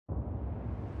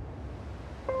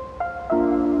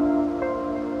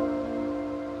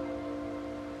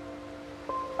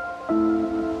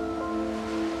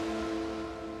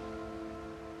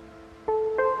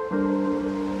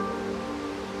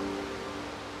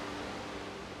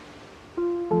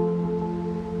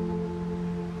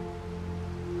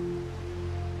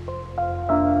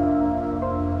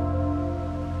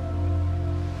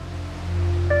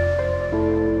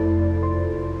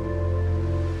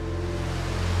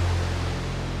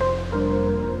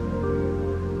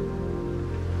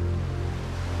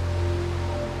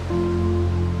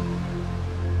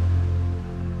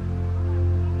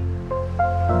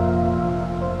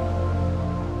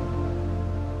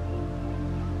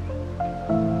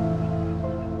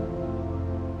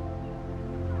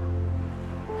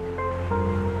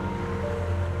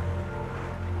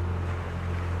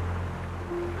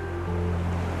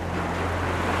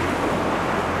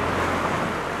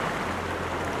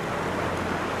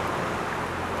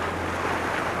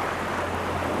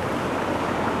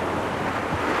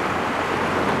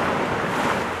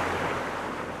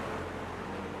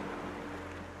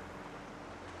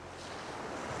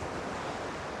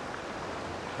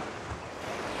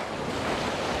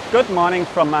Good morning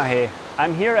from Mahe.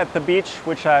 I'm here at the beach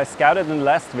which I scouted in the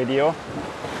last video,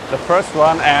 the first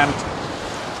one, and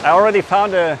I already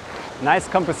found a nice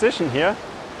composition here,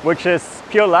 which is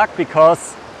pure luck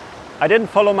because I didn't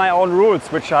follow my own rules,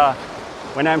 which are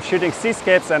when I'm shooting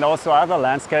seascapes and also other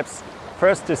landscapes,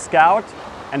 first to scout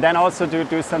and then also to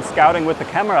do some scouting with the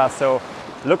camera, so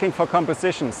looking for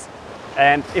compositions.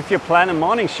 And if you plan a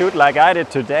morning shoot like I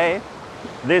did today,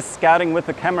 this scouting with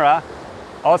the camera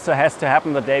also has to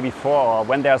happen the day before or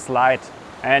when there's light.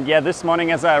 And yeah, this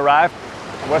morning as I arrived,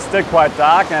 it was still quite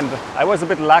dark, and I was a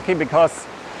bit lucky because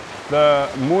the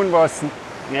moon was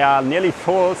nearly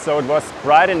full, so it was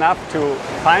bright enough to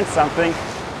find something.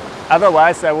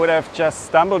 Otherwise I would have just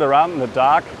stumbled around in the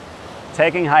dark,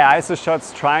 taking high ISO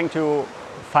shots, trying to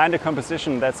find a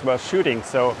composition that's worth shooting.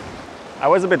 So I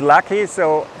was a bit lucky,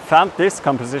 so found this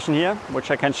composition here,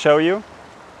 which I can show you.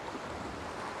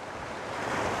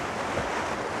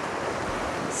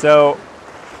 So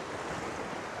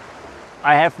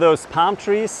I have those palm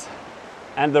trees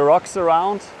and the rocks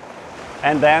around,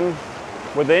 and then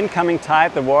with the incoming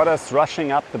tide the water is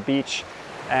rushing up the beach,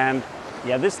 and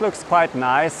yeah, this looks quite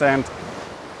nice. And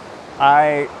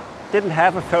I didn't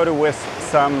have a photo with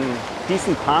some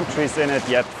decent palm trees in it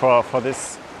yet for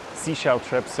this Seychelles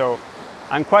trip, so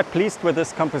I'm quite pleased with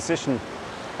this composition.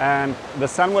 And the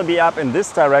sun will be up in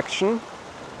this direction,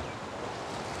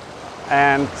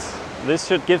 and this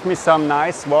should give me some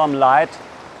nice warm light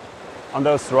on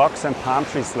those rocks and palm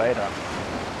trees later.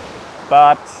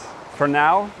 But for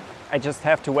now, I just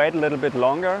have to wait a little bit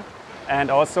longer,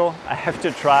 and also I have to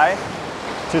try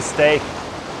to stay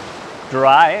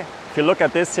dry. If you look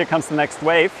at this, here comes the next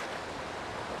wave.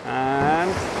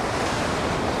 And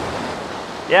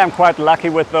yeah, I'm quite lucky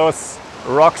with those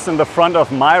rocks in the front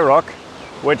of my rock,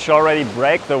 which already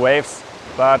break the waves.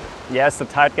 But yes, the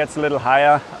tide gets a little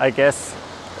higher, I guess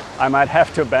I might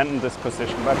have to abandon this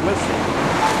position, but we'll see.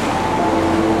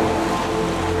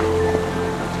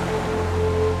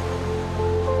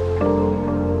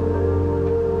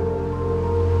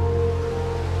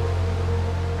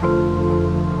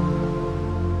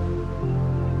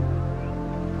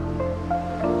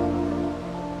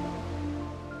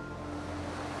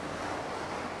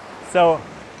 So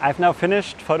I've now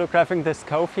finished photographing this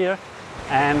cove here,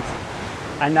 and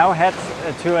I now head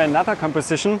to another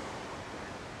composition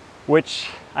which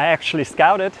I actually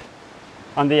scouted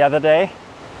on the other day.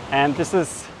 And this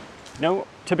is no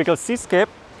typical seascape,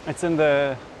 it's in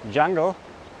the jungle,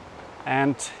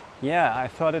 and yeah, I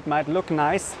thought it might look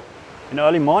nice in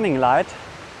early morning light,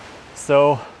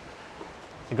 so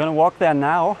I'm gonna walk there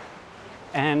now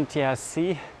and yeah,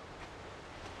 see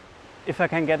if I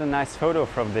can get a nice photo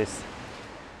from this.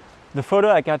 The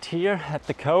photo I got here at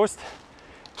the coast,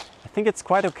 I think it's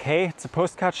quite okay. It's a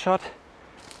postcard shot,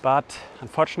 but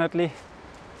unfortunately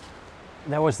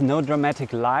there was no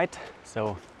dramatic light,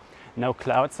 so no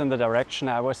clouds in the direction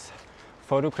I was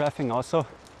photographing. Also,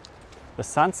 the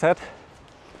sunset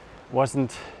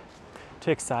wasn't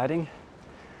too exciting.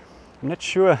 I'm not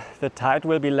sure the tide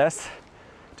will be less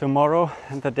tomorrow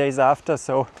and the days after,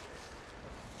 so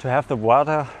to have the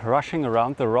water rushing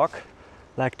around the rock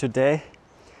like today,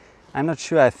 I'm not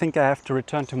sure. I think I have to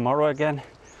return tomorrow again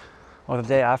or the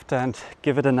day after and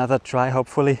give it another try,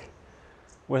 hopefully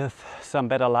with some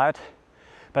better light.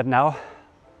 But now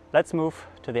let's move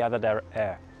to the other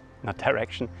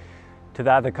direction, to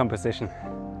the other composition.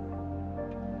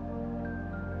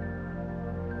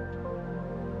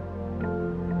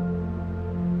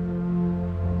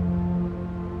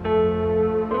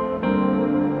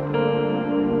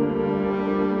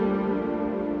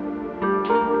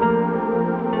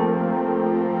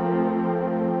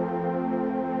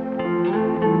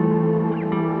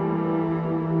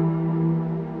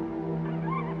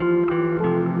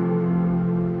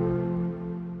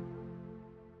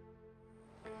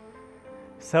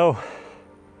 So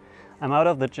I'm out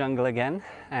of the jungle again,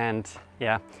 and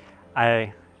yeah,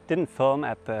 I didn't film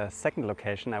at the second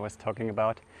location I was talking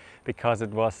about because it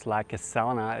was like a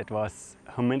sauna. It was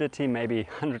humidity, maybe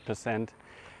 100%,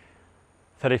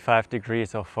 35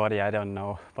 degrees or 40, I don't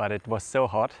know, but it was so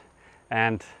hot.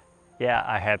 And yeah,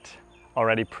 I had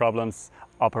already problems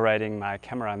operating my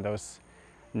camera in those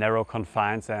narrow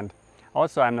confines, and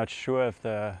also I'm not sure if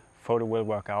the photo will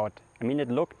work out. I mean, it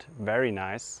looked very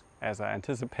nice as I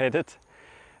anticipated,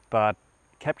 but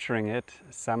capturing it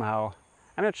somehow,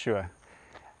 I'm not sure.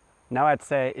 Now I'd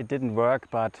say it didn't work,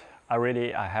 but I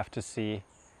have to see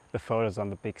the photos on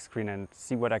the big screen and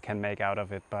see what I can make out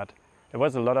of it. But there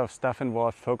was a lot of stuff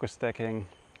involved, focus stacking,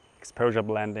 exposure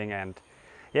blending, and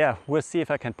yeah, we'll see if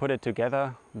I can put it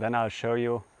together, then I'll show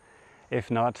you.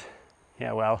 If not,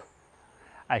 yeah, well,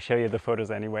 I show you the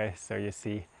photos anyway, so you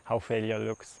see how failure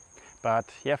looks. But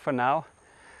yeah, for now,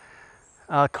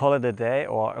 I'll call it a day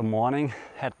or a morning,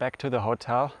 head back to the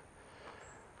hotel,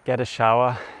 get a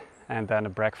shower and then a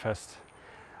breakfast.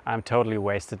 I'm totally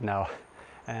wasted now.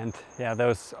 And yeah,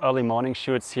 those early morning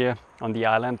shoots here on the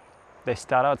island, they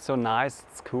start out so nice,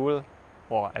 it's cool,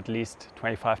 or at least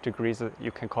 25 degrees,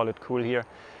 you can call it cool here.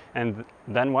 And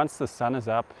then once the sun is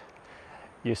up,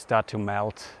 you start to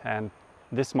melt. And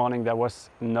this morning there was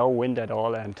no wind at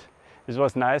all, and it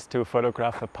was nice to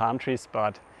photograph the palm trees,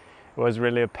 but it was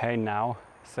really a pain now.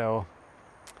 So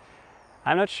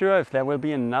I'm not sure if there will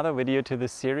be another video to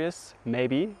this series.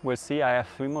 Maybe, we'll see. I have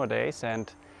 3 more days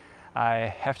and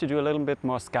I have to do a little bit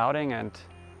more scouting, and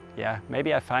yeah,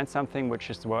 maybe I find something which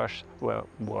is worth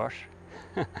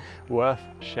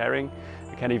sharing.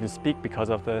 I can't even speak because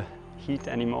of the heat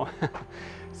anymore.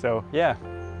 So yeah,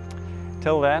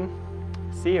 till then,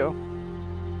 see you.